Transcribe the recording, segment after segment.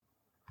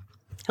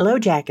Hello,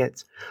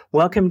 Jackets.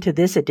 Welcome to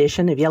this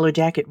edition of Yellow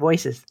Jacket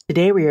Voices.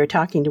 Today we are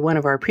talking to one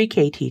of our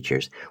PreK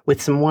teachers with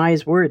some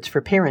wise words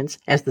for parents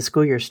as the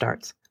school year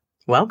starts.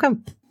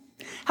 Welcome.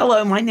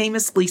 Hello, my name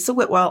is Lisa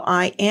Whitwell.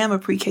 I am a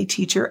PreK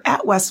teacher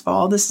at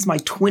Westfall. This is my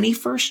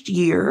 21st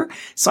year,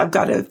 so I've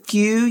got a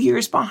few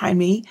years behind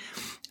me.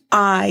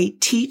 I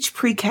teach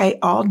PreK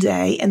all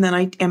day, and then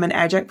I am an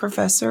adjunct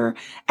professor.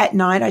 At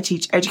night, I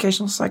teach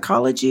educational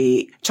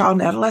psychology, child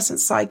and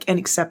adolescent psych, and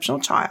exceptional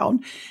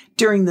child.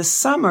 During the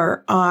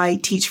summer,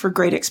 I teach for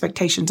Great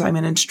Expectations. I'm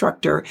an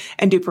instructor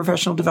and do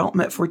professional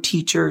development for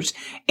teachers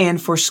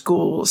and for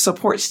school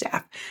support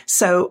staff.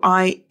 So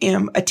I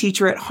am a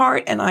teacher at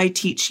heart, and I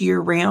teach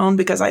year round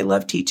because I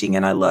love teaching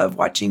and I love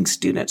watching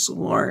students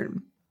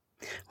learn.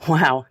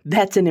 Wow,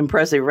 that's an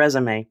impressive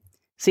resume.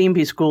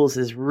 CMP Schools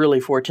is really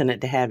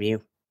fortunate to have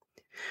you.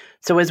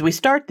 So as we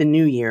start the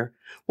new year,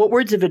 what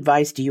words of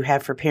advice do you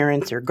have for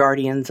parents or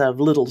guardians of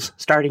littles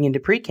starting into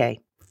PreK?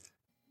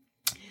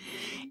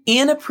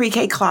 In a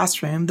PreK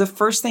classroom, the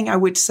first thing I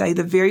would say,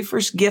 the very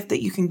first gift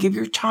that you can give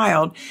your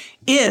child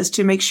is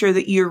to make sure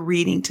that you're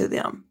reading to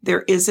them.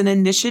 There is an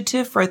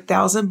initiative for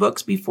 1,000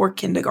 books before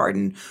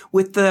kindergarten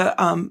with the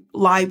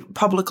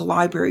public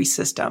library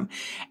system.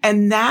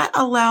 And that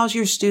allows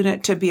your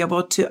student to be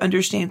able to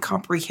understand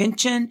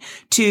comprehension,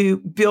 to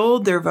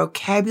build their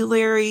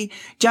vocabulary,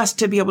 just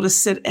to be able to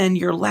sit in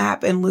your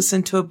lap and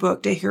listen to a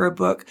book, to hear a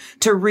book,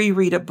 to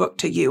reread a book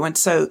to you. And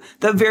so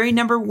the very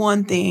number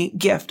one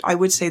gift I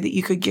would say that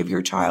you could give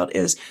your child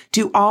is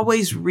to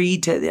always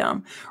read to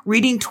them.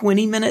 Reading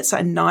 20 minutes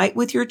a night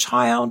with your child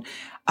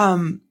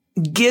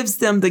gives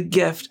them the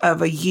gift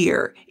of a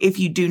year. If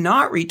you do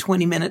not read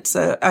 20 minutes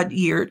a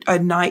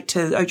night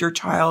to your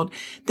child,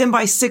 then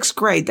by sixth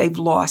grade, they've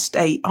lost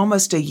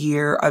almost a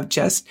year of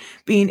just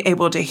being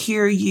able to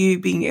hear you,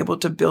 being able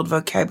to build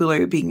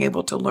vocabulary, being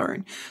able to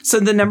learn. So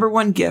the number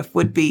one gift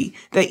would be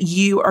that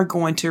you are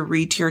going to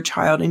read to your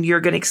child and you're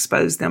going to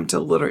expose them to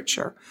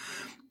literature.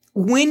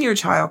 When your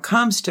child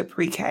comes to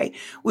PreK,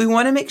 we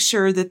want to make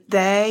sure that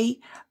they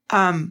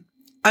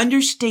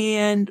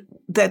understand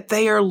that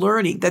they are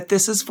learning, that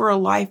this is for a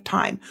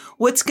lifetime.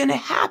 What's going to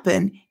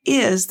happen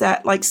is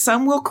that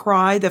some will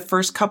cry the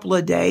first couple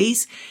of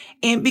days,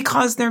 and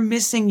because they're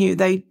missing you,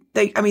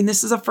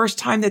 this is the first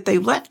time that they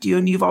left you,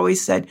 and you've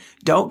always said,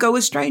 don't go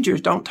with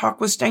strangers, don't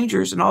talk with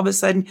strangers. And all of a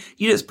sudden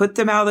you just put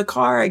them out of the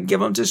car and give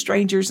them to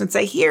strangers and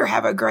say, here,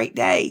 have a great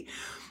day.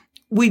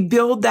 We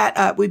build that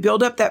up. We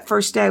build up that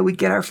first day. We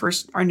get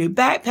our new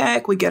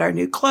backpack. We get our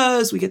new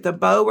clothes. We get the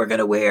bow we're going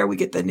to wear. We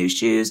get the new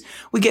shoes.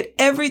 We get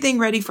everything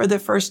ready for the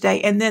first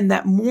day. And then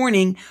that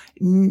morning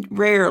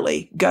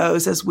rarely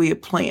goes as we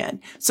had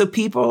planned. So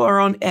people are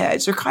on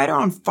edge. They're kind of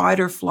on fight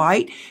or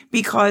flight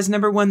because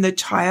number one, the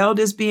child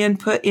is being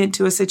put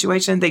into a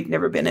situation they've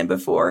never been in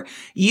before.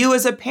 You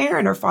as a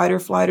parent are fight or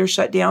flight or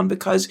shut down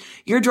because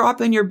you're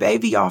dropping your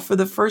baby off for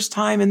the first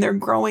time and they're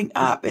growing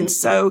up. And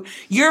so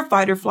you're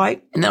fight or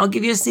flight. And I'll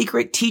give you a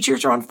secret.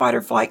 Teachers are on fight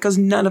or flight because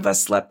none of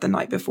us slept the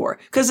night before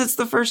because it's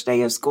the first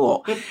day of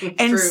school.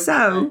 And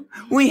so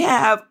we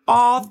have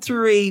all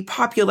three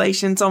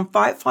populations on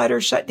fight, flight, or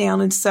shut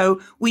down. And so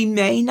we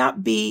may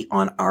not be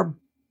on our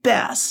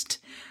best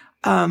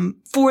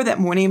for that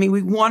morning.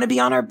 We want to be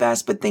on our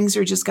best, but things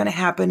are just going to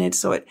happen. And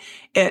so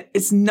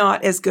it's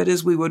not as good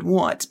as we would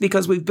want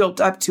because we've built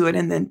up to it.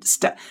 And then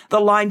the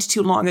line's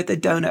too long at the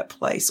donut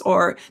place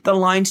or the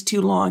line's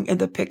too long in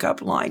the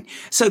pickup line.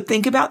 So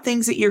think about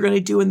things that you're going to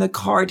do in the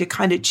car to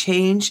kind of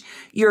change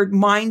your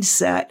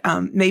mindset.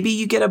 Maybe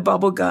you get a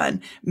bubble gun.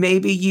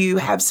 Maybe you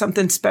have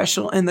something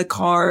special in the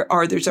car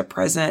or there's a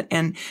present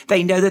and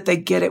they know that they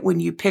get it when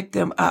you pick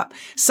them up.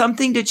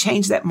 Something to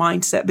change that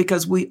mindset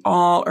because we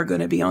all are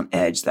going to be on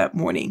edge that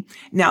morning.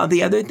 Now,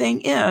 the other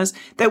thing is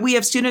that we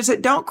have students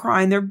that don't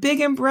cry and they're big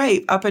and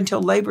brave up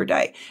until Labor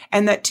Day.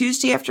 And that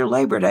Tuesday after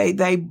Labor Day,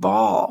 they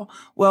bawl.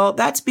 Well,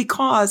 that's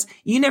because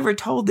you never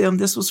told them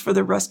this was for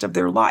the rest of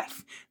their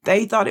life.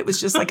 They thought it was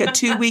just like a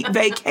 2-week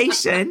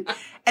vacation.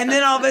 And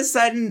then all of a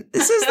sudden,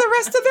 this is the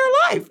rest of their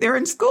life. They're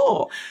in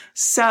school.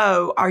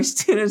 So our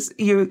students,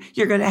 you're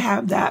going to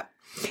have that.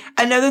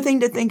 Another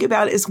thing to think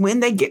about is when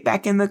they get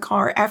back in the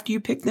car after you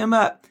pick them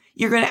up,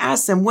 you're going to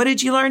ask them, what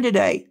did you learn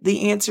today?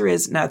 The answer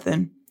is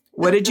nothing.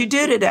 What did you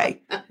do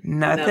today?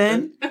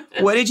 Nothing.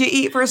 What did you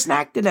eat for a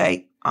snack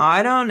today?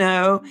 I don't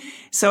know.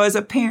 So as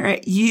a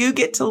parent, you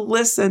get to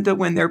listen to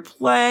when they're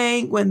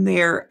playing, when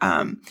they're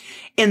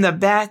in the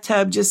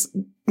bathtub, just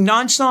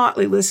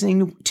nonchalantly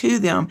listening to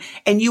them,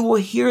 and you will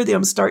hear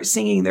them start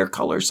singing their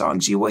color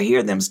songs. You will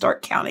hear them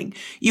start counting.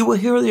 You will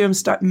hear them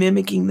start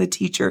mimicking the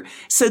teacher.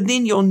 So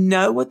then you'll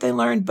know what they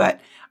learned. But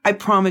I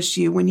promise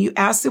you, when you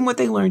ask them what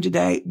they learned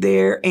today,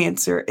 their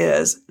answer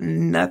is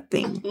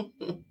nothing.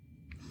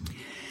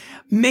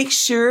 Make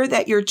sure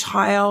that your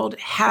child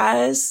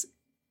has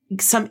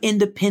some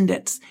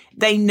independence.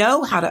 They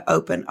know how to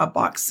open a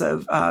box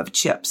of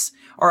chips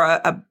or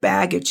a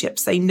bag of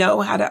chips. They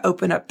know how to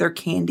open up their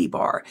candy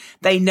bar.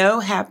 They know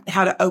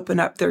how to open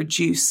up their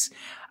juice.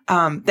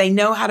 They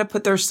know how to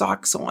put their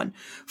socks on.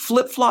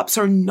 Flip-flops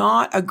are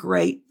not a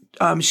great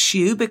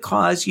shoe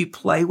because you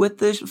play with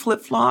the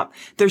flip-flop.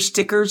 There's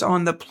stickers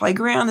on the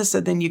playground, and so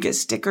then you get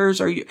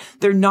stickers,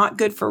 they're not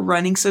good for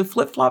running. So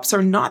flip-flops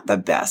are not the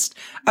best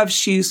of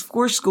shoes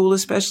for school,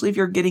 especially if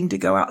you're getting to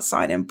go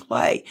outside and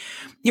play.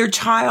 Your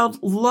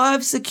child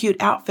loves the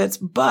cute outfits,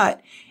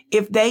 but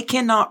if they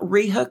cannot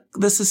rehook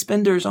the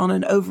suspenders on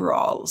an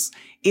overalls,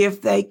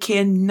 if they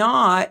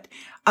cannot,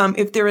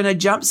 if they're in a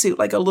jumpsuit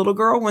like a little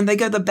girl, when they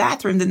go to the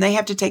bathroom, then they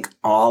have to take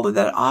all of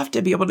that off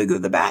to be able to go to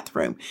the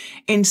bathroom.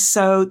 And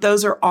so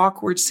those are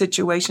awkward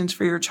situations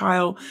for your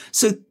child.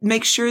 So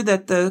make sure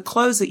that the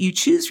clothes that you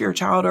choose for your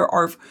child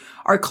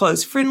are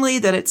clothes friendly,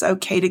 that it's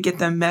okay to get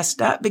them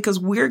messed up, because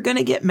we're going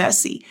to get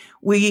messy.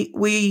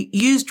 We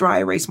use dry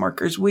erase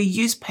markers. We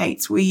use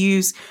paints. We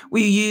use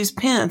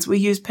pens. We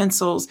use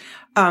pencils.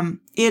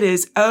 It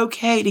is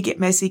okay to get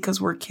messy because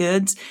we're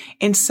kids.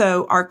 And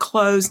so our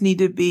clothes need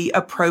to be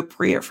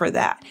appropriate for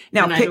that.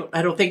 Now, and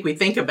I don't think we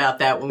think about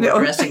that when we're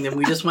dressing them.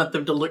 We just want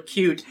them to look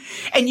cute.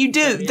 And you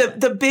do.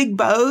 The big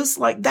bows,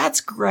 like,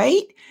 that's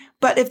great.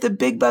 But if the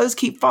big bows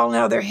keep falling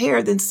out of their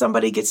hair, then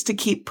somebody gets to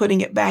keep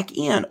putting it back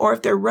in. Or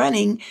if they're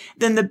running,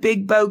 then the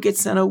big bow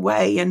gets in a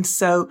way. And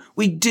so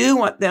we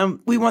want them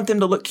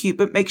to look cute,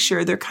 but make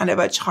sure they're kind of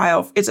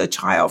it's a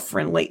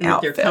child-friendly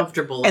outfit. They're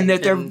comfortable. And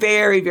that they're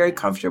very, very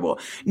comfortable.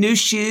 New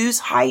shoes,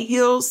 high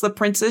heels, the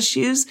princess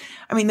shoes.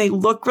 I mean, they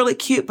look really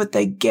cute, but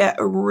they get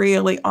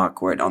really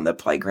awkward on the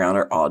playground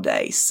or all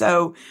day.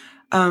 So,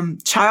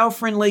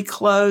 child-friendly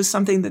clothes,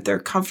 something that they're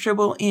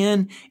comfortable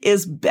in,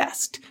 is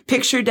best.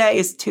 Picture day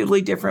is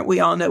totally different. We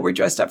all know we're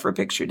dressed up for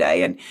picture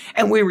day,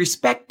 and we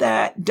respect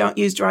that. Don't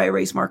use dry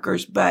erase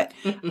markers, but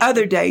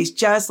other days,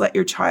 just let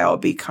your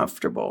child be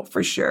comfortable,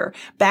 for sure.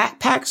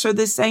 Backpacks are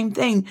the same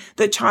thing.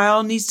 The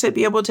child needs to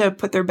be able to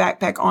put their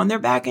backpack on their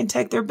back and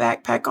take their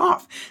backpack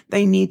off.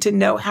 They need to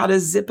know how to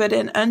zip it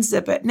and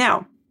unzip it.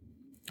 Now,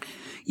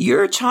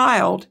 your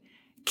child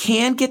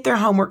can get their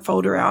homework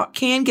folder out,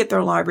 can get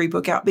their library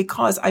book out,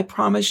 because I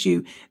promise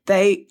you,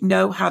 they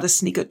know how to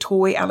sneak a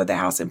toy out of the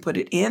house and put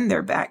it in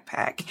their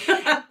backpack.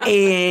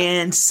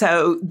 And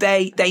so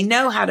they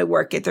know how to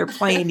work it. They're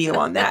playing you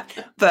on that.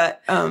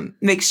 But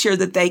make sure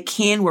that they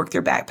can work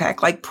their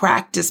backpack, like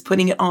practice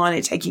putting it on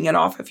and taking it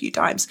off a few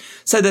times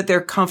so that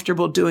they're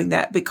comfortable doing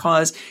that,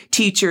 because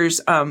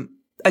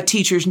a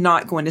teacher's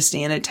not going to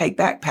stand and take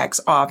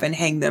backpacks off and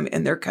hang them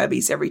in their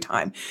cubbies every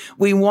time.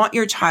 We want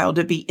your child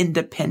to be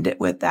independent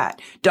with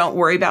that. Don't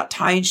worry about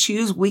tying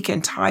shoes. We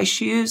can tie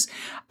shoes.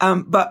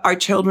 But our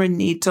children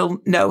need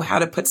to know how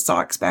to put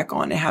socks back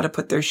on and how to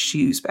put their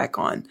shoes back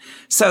on.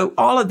 So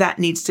all of that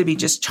needs to be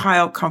just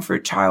child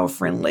comfort, child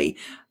friendly.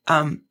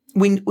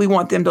 We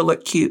want them to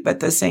look cute, but at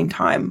the same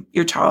time,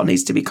 your child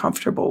needs to be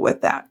comfortable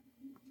with that.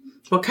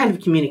 What kind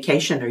of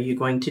communication are you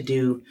going to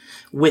do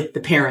with the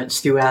parents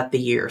throughout the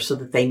year so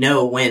that they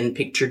know when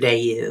picture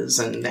day is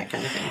and that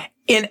kind of thing?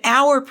 In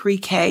our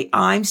pre-K,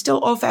 I'm still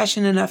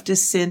old-fashioned enough to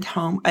send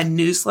home a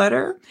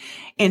newsletter.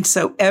 And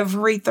so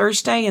every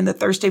Thursday in the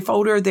Thursday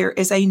folder, there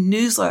is a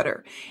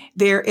newsletter.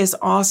 There is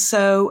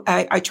also,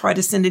 I try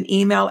to send an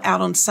email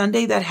out on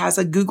Sunday that has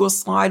a Google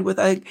slide with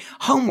a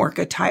homework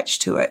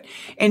attached to it.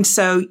 And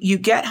so you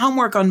get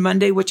homework on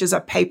Monday, which is a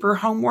paper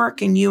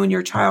homework, and you and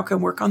your child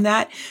can work on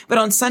that. But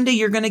on Sunday,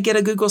 you're going to get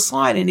a Google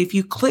slide. And if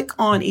you click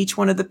on each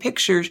one of the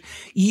pictures,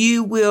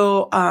 you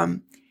will,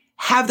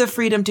 have the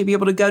freedom to be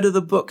able to go to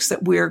the books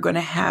that we're going to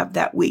have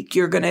that week.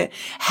 You're going to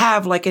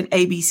have like an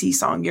ABC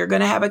song. You're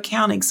going to have a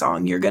counting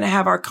song. You're going to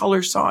have our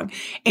color song.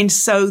 And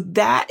so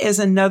that is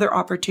another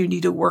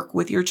opportunity to work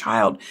with your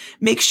child.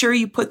 Make sure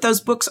you put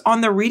those books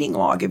on the reading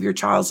log. If your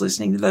child's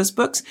listening to those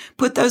books,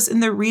 put those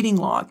in the reading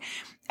log.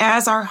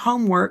 As our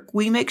homework,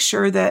 we make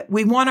sure that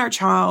we want our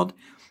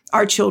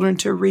children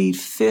to read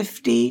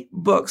 50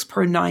 books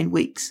per 9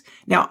 weeks.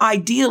 Now,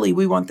 ideally,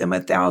 we want them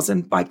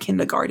 1,000 by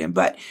kindergarten,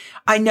 but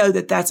I know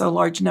that that's a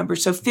large number.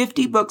 So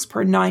 50 books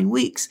per 9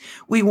 weeks.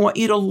 We want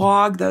you to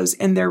log those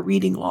in their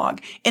reading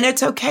log. And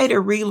it's okay to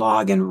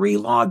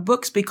relog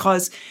books,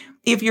 because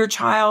if your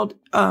child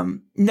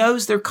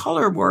knows their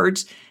color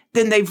words,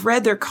 then they've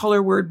read their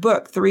color word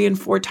book 3 and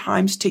 4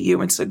 times to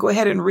you. And so go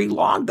ahead and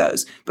relog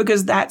those,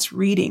 because that's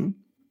reading.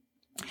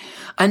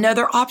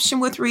 Another option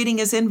with reading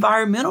is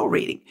environmental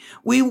reading.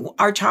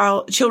 Our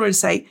children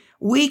say,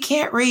 we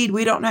can't read.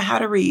 We don't know how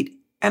to read.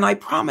 And I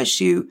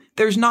promise you,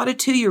 there's not a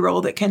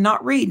 2-year-old that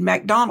cannot read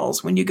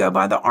McDonald's when you go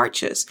by the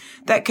arches,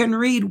 that can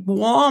read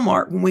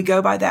Walmart when we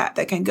go by that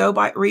can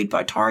read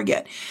by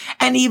Target.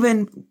 And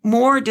even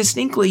more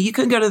distinctly, you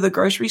can go to the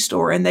grocery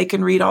store and they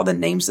can read all the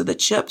names of the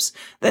chips,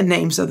 the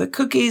names of the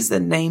cookies,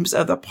 the names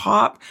of the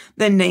pop,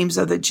 the names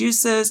of the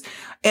juices.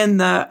 In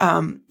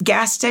the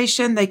gas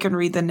station, they can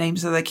read the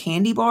names of the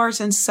candy bars.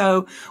 And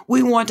so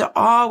we want to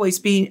always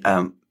be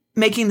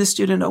making the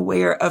student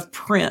aware of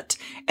print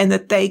and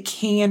that they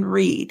can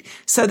read.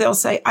 So they'll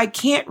say, I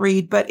can't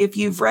read, but if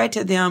you've read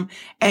to them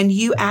and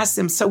you ask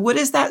them, so what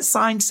does that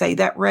sign say,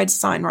 that red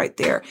sign right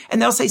there?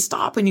 And they'll say,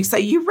 stop. And you say,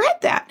 you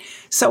read that.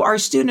 So our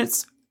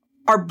students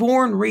are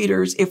born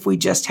readers if we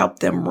just help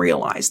them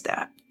realize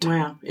that.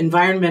 Wow.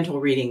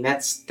 Environmental reading.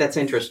 That's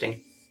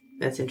interesting.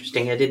 That's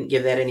interesting. I didn't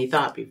give that any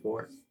thought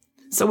before.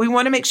 So we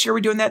want to make sure we're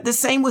doing that. The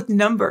same with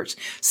numbers.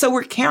 So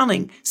we're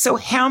counting. So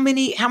how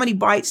many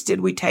bites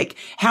did we take?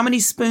 How many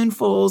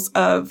spoonfuls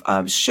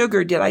of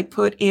sugar did I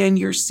put in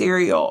your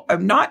cereal?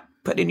 I'm not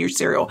put in your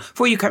cereal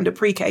before you come to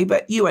pre-K,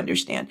 but you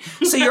understand.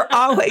 So you're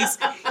always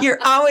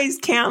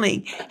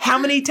counting. How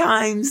many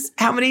times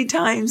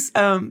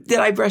did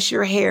I brush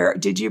your hair?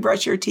 Did you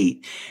brush your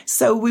teeth?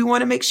 So we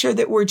want to make sure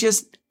that we're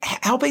just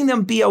helping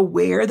them be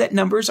aware that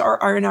numbers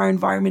are in our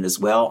environment as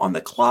well, on the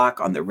clock,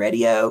 on the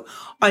radio,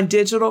 on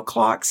digital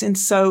clocks. And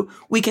so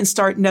we can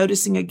start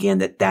noticing again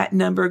that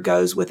number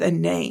goes with a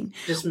name.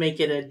 Just make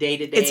it a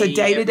day-to-day. It's a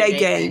day-to-day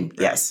game. Thing, right?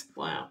 Yes.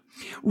 Wow.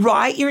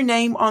 Write your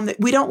name on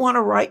we don't want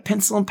to write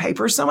pencil and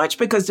paper so much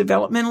because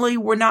developmentally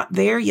we're not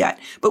there yet,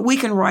 but we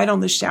can write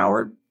on the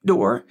shower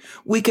door.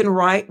 We can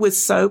write with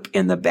soap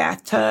in the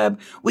bathtub.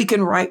 We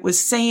can write with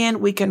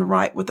sand. We can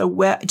write with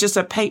just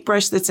a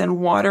paintbrush that's in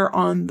water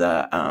on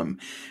the,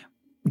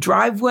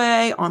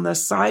 driveway, on the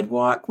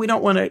sidewalk. We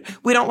don't want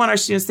our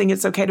students to think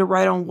it's okay to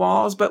write on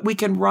walls, but we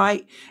can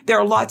write. There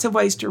are lots of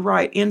ways to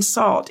write in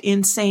salt,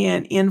 in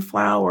sand, in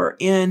flour,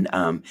 in,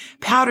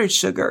 powdered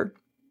sugar.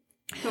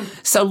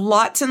 So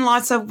lots and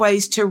lots of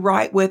ways to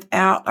write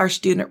without our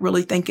student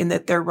really thinking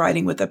that they're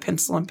writing with a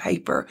pencil and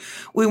paper.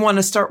 We want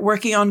to start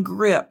working on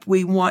grip.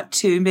 We want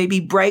to maybe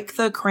break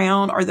the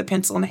crown or the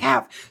pencil in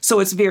half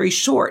so it's very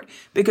short,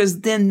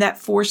 because then that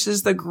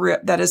forces the grip.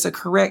 That is a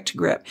correct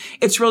grip.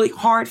 It's really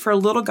hard for a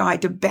little guy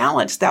to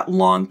balance that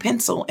long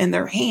pencil in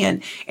their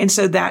hand, and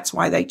so that's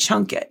why they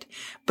chunk it.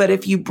 But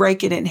if you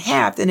break it in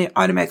half, then it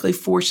automatically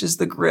forces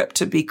the grip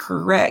to be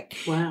correct.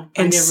 Wow.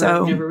 And I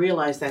never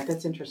realized that.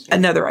 That's interesting.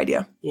 Another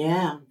idea.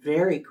 Yeah.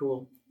 Very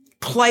cool.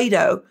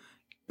 Play-Doh.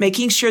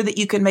 Making sure that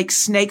you can make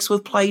snakes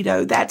with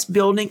Play-Doh. That's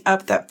building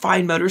up that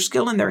fine motor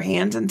skill in their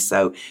hands. And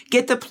so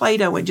get the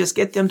Play-Doh and just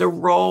get them to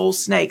roll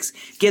snakes.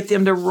 Get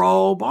them to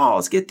roll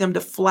balls. Get them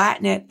to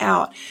flatten it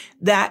out.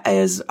 That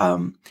is,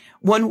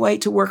 one way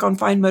to work on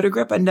fine motor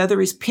grip.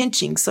 Another is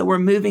pinching. So we're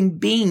moving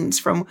beans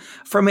from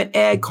an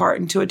egg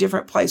carton to a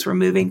different place. We're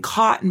moving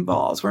cotton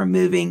balls. We're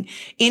moving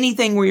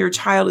anything where your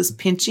child is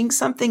pinching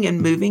something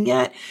and moving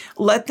it.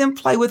 Let them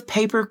play with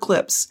paper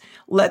clips.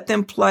 Let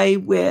them play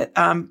with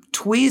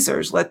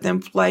tweezers. Let them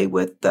play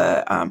with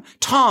the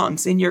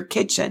tongs in your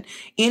kitchen.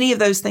 Any of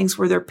those things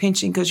where they're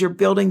pinching, because you're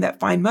building that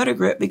fine motor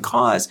grip,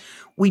 because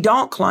we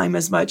don't climb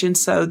as much. And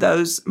so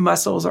those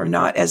muscles are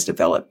not as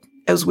developed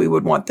as we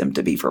would want them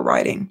to be for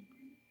writing.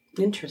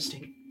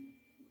 Interesting.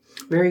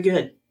 Very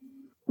good.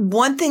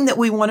 One thing that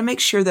we want to make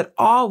sure that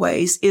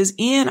always is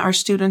in our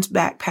students'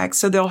 backpacks,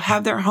 so they'll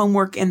have their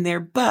homework in there,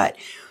 but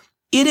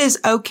it is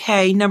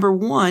okay, number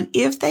one,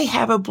 if they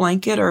have a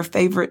blanket or a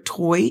favorite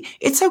toy,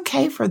 it's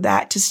okay for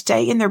that to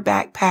stay in their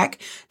backpack,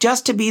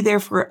 just to be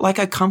there for like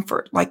a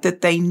comfort, like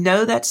that they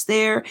know that's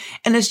there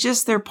and it's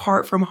just their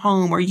part from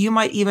home. Or you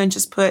might even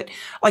just put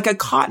like a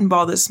cotton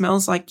ball that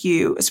smells like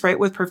you, spray it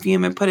with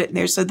perfume and put it in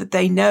there so that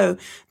they know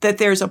that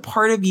there's a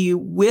part of you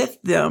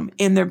with them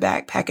in their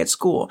backpack at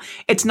school.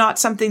 It's not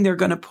something they're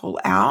going to pull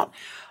out,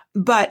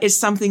 but it's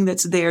something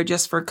that's there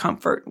just for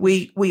comfort.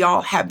 We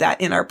all have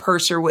that in our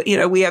purse, or,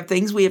 we have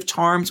things, we have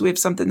charms, we have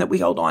something that we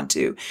hold on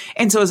to.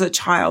 And so as a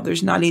child,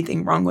 there's not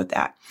anything wrong with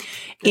that.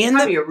 It's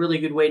probably a really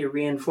good way to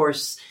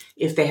reinforce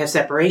if they have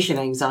separation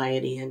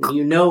anxiety and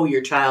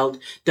your child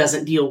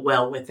doesn't deal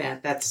well with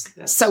that. That's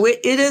so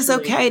it is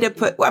really okay to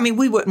put,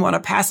 we wouldn't want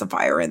a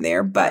pacifier in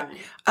there, but,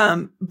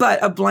 right.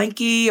 But a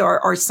blankie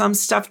or some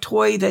stuffed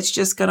toy that's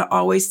just going to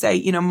always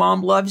say,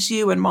 mom loves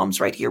you and mom's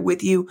right here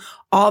with you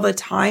all the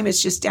time.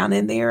 It's just down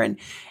in there.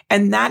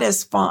 And that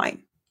is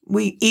fine.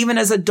 Even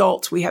as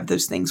adults, we have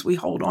those things we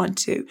hold on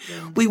to.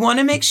 Yeah. We want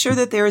to make sure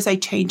that there is a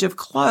change of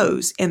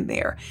clothes in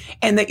there,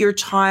 and that your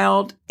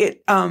child,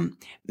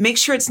 make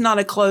sure it's not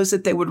a clothes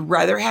that they would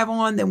rather have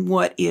on than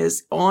what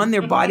is on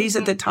their bodies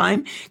at the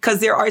time. Cause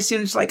there are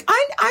students like,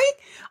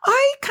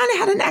 I kind of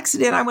had an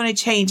accident. I want to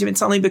change them.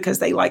 It's only because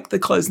they like the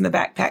clothes in the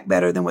backpack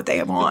better than what they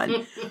have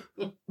on.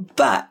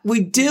 But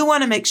we do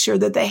want to make sure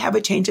that they have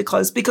a change of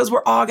clothes, because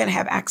we're all going to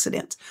have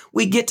accidents.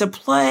 We get to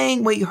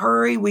playing, we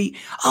hurry,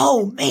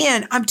 oh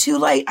man, I'm too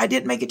late. I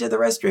didn't make it to the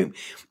restroom.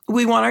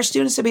 We want our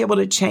students to be able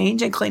to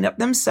change and clean up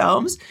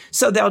themselves.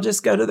 So they'll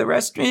just go to the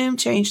restroom,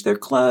 change their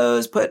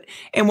clothes,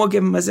 and we'll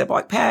give them a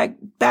Ziploc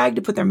bag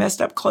to put their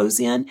messed up clothes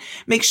in.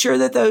 Make sure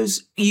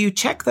that you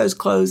check those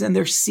clothes and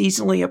they're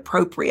seasonally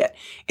appropriate.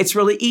 It's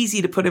really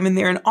easy to put them in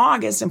there in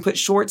August and put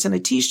shorts and a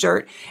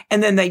t-shirt,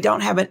 and then they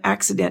don't have an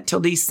accident till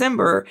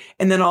December.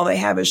 And then all they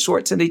have is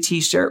shorts and a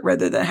t-shirt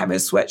rather than having a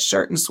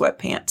sweatshirt and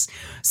sweatpants.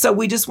 So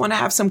we just want to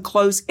have some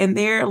clothes in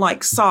there,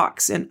 like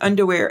socks and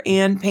underwear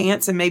and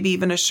pants, and maybe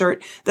even a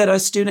shirt that a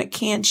student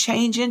can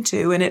change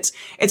into. And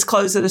it's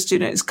clothes that a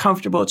student is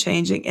comfortable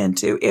changing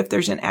into if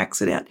there's an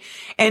accident.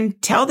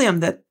 And tell them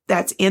that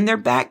that's in their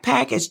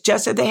backpack. It's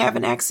just if they have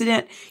an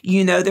accident,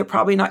 they're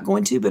probably not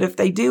going to, but if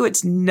they do,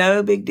 it's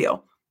no big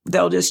deal.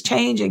 They'll just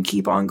change and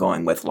keep on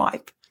going with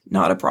life.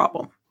 Not a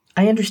problem.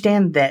 I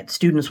understand that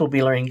students will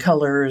be learning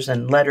colors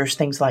and letters,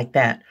 things like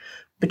that.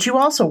 But you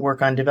also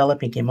work on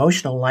developing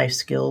emotional life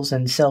skills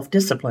and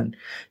self-discipline,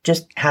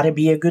 just how to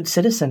be a good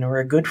citizen or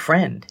a good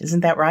friend.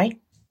 Isn't that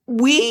right?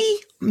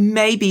 We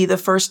may be the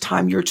first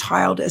time your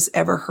child has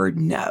ever heard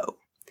no.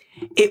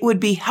 It would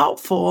be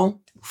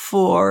helpful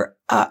for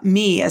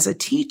me as a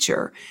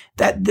teacher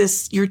that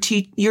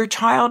your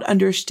child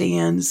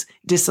understands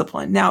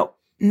discipline. Now,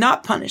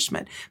 not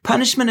punishment.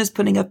 Punishment is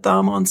putting a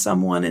thumb on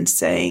someone and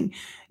saying,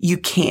 you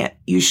can't,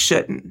 you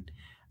shouldn't.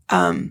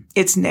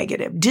 It's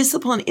negative.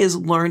 Discipline is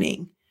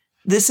learning.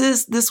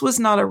 This was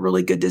not a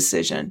really good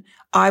decision.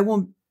 I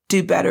will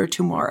do better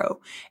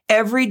tomorrow.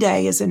 Every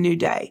day is a new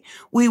day.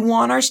 We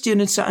want our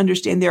students to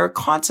understand there are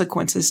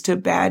consequences to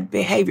bad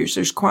behaviors.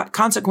 There's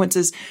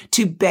consequences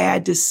to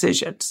bad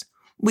decisions.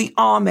 We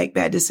all make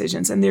bad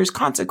decisions and there's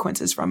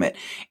consequences from it.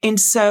 And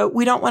so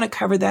we don't want to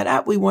cover that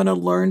up. We want to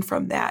learn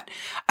from that.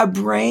 A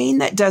brain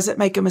that doesn't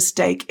make a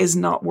mistake is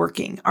not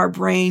working. Our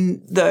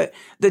brain, the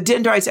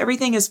dendrites,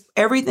 everything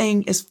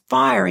is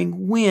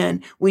firing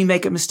when we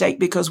make a mistake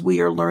because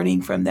we are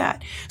learning from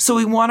that. So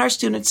we want our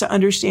students to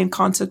understand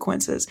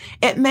consequences.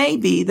 It may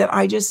be that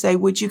I just say,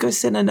 would you go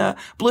sit in a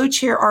blue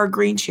chair or a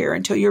green chair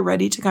until you're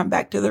ready to come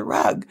back to the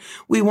rug?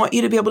 We want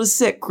you to be able to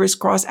sit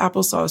crisscross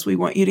applesauce. We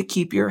want you to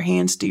keep your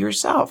hands to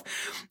yourself.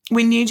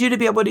 We need you to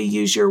be able to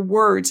use your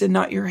words and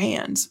not your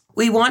hands.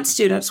 We want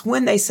students,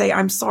 when they say,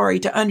 I'm sorry,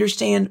 to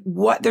understand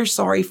what they're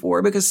sorry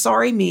for, because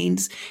sorry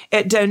means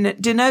it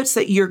denotes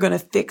that you're going to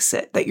fix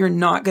it, that you're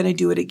not going to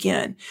do it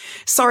again.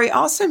 Sorry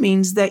also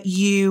means that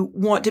you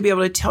want to be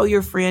able to tell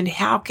your friend,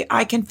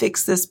 I can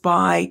fix this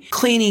by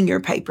cleaning your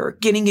paper,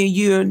 getting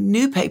you a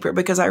new paper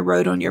because I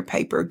wrote on your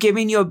paper,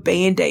 giving you a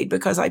Band-Aid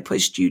because I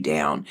pushed you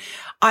down.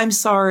 I'm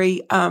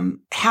sorry.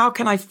 How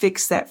can I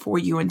fix that for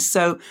you? And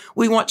so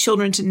we want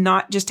children to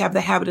not just have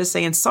the habit of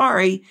saying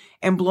sorry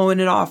and blowing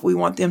it off. We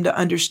want them to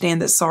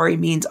understand that sorry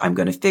means I'm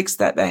going to fix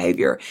that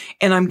behavior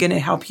and I'm going to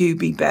help you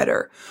be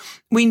better.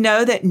 We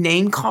know that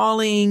name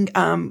calling,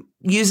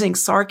 using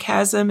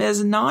sarcasm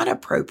is not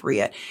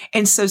appropriate.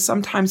 And so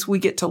sometimes we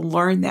get to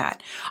learn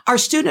that. Our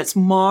students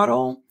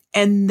model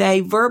and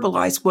they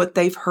verbalize what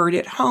they've heard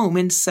at home.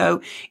 And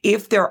so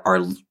if there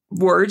are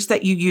words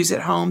that you use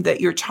at home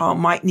that your child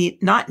might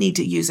not need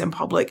to use in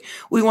public,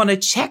 we want to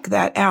check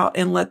that out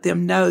and let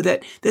them know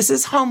that this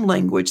is home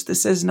language.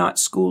 This is not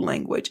school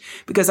language,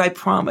 because I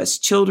promise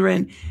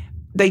children,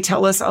 they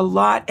tell us a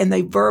lot and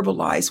they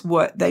verbalize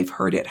what they've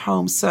heard at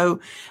home. So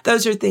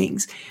those are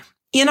things.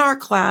 In our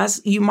class,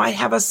 you might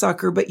have a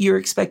sucker, but you're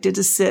expected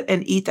to sit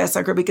and eat that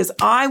sucker because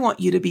I want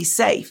you to be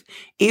safe.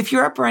 If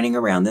you're up running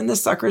around, then the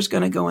sucker is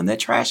going to go in the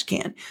trash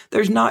can.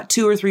 There's not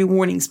 2 or 3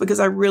 warnings because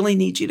I really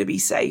need you to be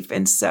safe.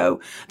 And so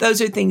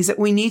those are things that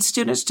we need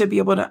students to be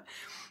able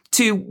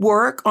to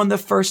work on the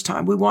first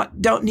time.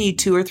 Don't need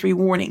 2 or 3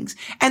 warnings.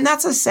 And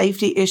that's a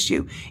safety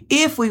issue.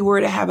 If we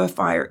were to have a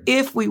fire,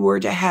 if we were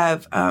to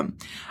have,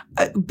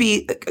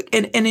 be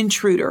an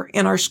intruder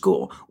in our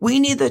school,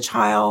 we need the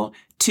child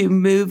to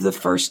move the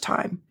first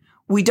time.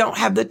 We don't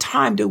have the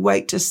time to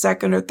wait to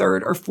second or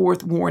third or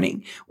fourth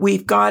warning. We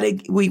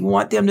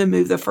want them to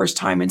move the first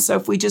time. And so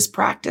if we just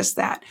practice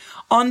that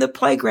on the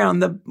playground,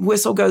 the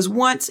whistle goes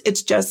once,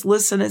 it's just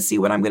listen and see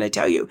what I'm going to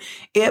tell you.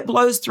 It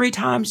blows 3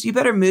 times. You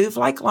better move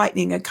like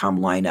lightning and come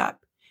line up.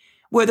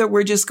 Whether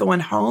we're just going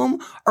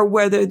home or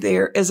whether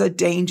there is a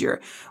danger.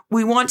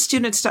 We want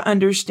students to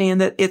understand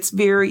that it's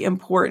very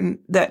important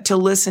that to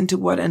listen to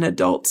what an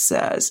adult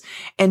says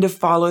and to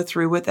follow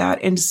through with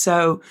that. And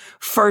so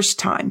first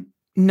time,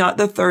 not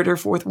the 3rd or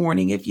 4th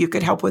warning. If you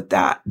could help with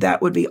that,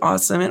 that would be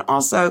awesome. And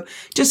also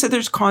just that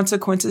there's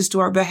consequences to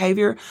our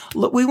behavior.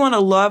 We want to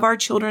love our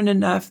children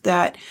enough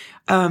that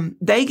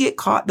they get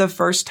caught the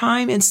first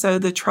time. And so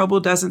the trouble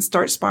doesn't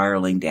start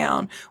spiraling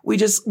down.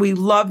 We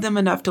love them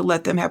enough to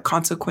let them have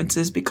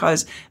consequences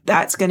because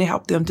that's going to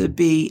help them to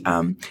be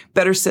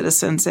better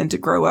citizens and to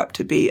grow up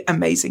to be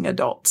amazing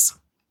adults.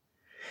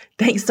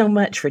 Thanks so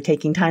much for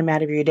taking time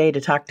out of your day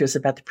to talk to us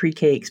about the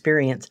pre-K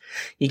experience.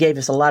 You gave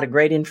us a lot of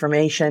great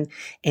information,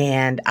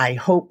 and I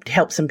hope to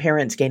help some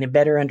parents gain a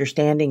better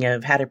understanding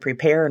of how to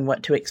prepare and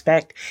what to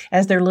expect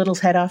as their littles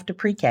head off to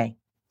pre-K.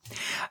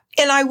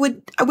 And I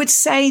would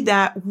say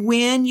that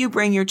when you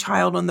bring your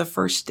child on the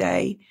first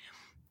day,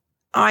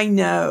 I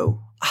know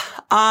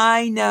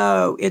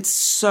it's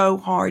so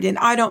hard, and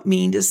I don't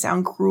mean to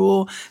sound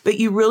cruel, but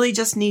you really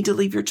just need to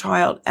leave your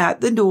child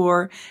at the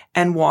door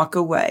and walk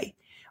away.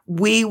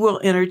 We will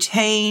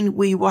entertain.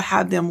 We will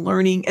have them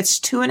learning. It's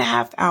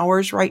 2.5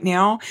 hours right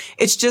now.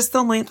 It's just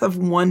the length of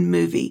one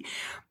movie.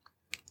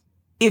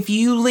 If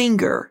you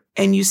linger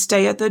and you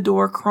stay at the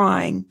door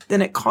crying,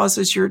 then it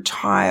causes your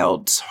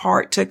child's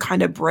heart to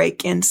kind of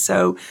break. And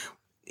so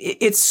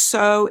it's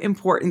so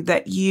important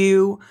that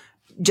you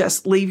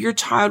just leave your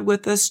child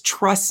with us.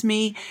 Trust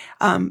me.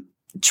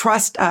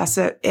 Trust us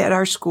at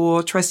our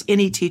school, trust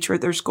any teacher at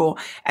their school,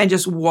 and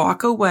just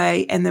walk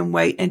away and then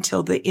wait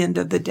until the end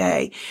of the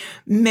day.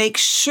 Make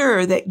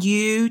sure that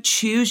you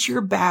choose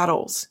your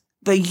battles.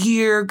 The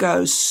year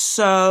goes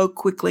so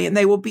quickly and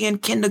they will be in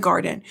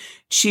kindergarten.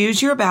 Choose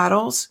your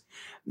battles.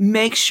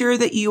 Make sure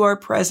that you are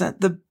present.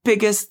 The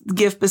biggest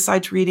gift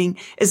besides reading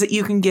is that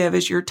you can give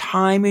is your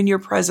time and your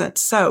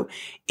presence. So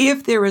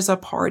if there is a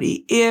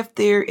party, if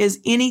there is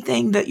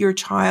anything that your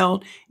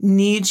child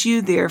needs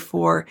you there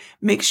for,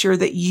 make sure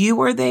that you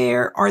are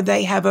there or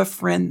they have a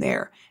friend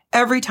there.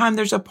 Every time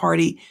there's a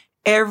party,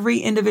 every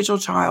individual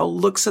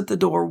child looks at the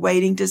door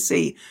waiting to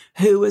see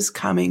who is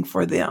coming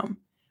for them.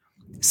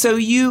 So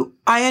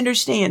I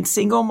understand,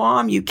 single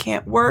mom, you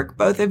can't work.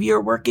 Both of you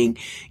are working.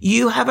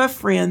 You have a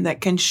friend that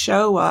can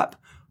show up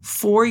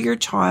for your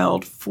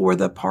child for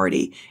the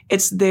party.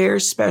 It's their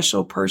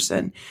special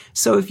person.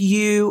 So if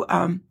you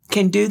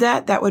can do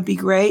that, that would be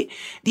great.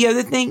 The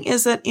other thing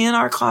is that in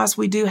our class,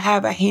 we do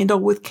have a handle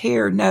with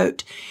care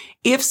note.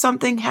 If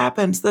something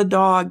happens, the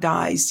dog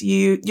dies,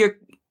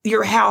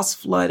 your house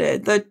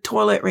flooded, the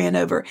toilet ran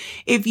over.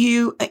 If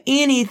you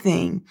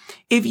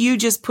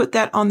just put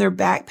that on their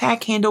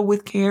backpack, handle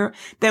with care,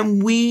 then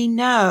we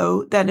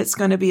know that it's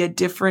going to be a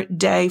different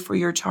day for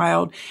your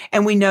child.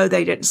 And we know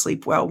they didn't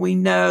sleep well. We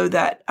know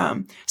that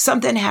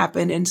something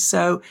happened. And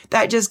so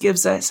that just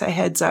gives us a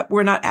heads up.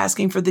 We're not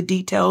asking for the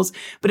details,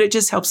 but it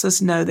just helps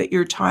us know that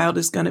your child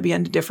is going to be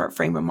in a different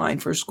frame of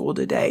mind for school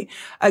today.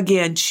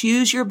 Again,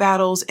 choose your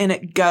battles, and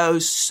it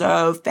goes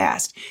so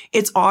fast.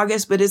 It's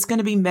August, but it's going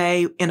to be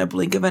May in a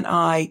blink of an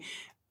eye.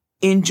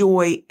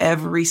 Enjoy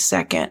every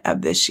second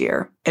of this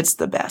year. It's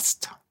the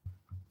best.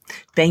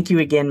 Thank you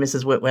again,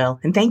 Mrs. Whitwell.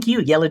 And thank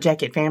you, Yellow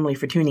Jacket family,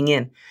 for tuning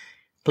in.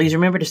 Please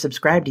remember to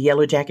subscribe to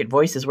Yellow Jacket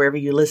Voices wherever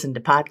you listen to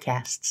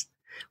podcasts.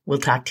 We'll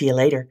talk to you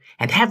later,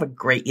 and have a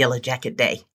great Yellow Jacket day.